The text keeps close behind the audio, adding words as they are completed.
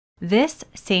This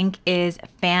sink is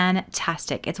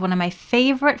fantastic. It's one of my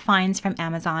favorite finds from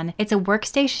Amazon. It's a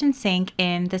workstation sink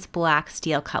in this black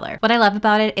steel color. What I love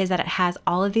about it is that it has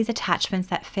all of these attachments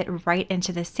that fit right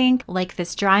into the sink, like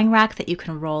this drying rack that you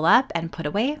can roll up and put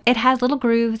away. It has little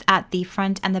grooves at the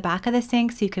front and the back of the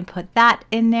sink, so you can put that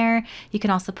in there. You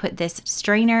can also put this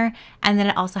strainer, and then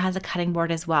it also has a cutting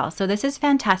board as well. So this is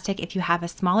fantastic if you have a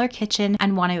smaller kitchen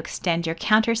and want to extend your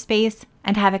counter space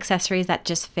and have accessories that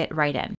just fit right in.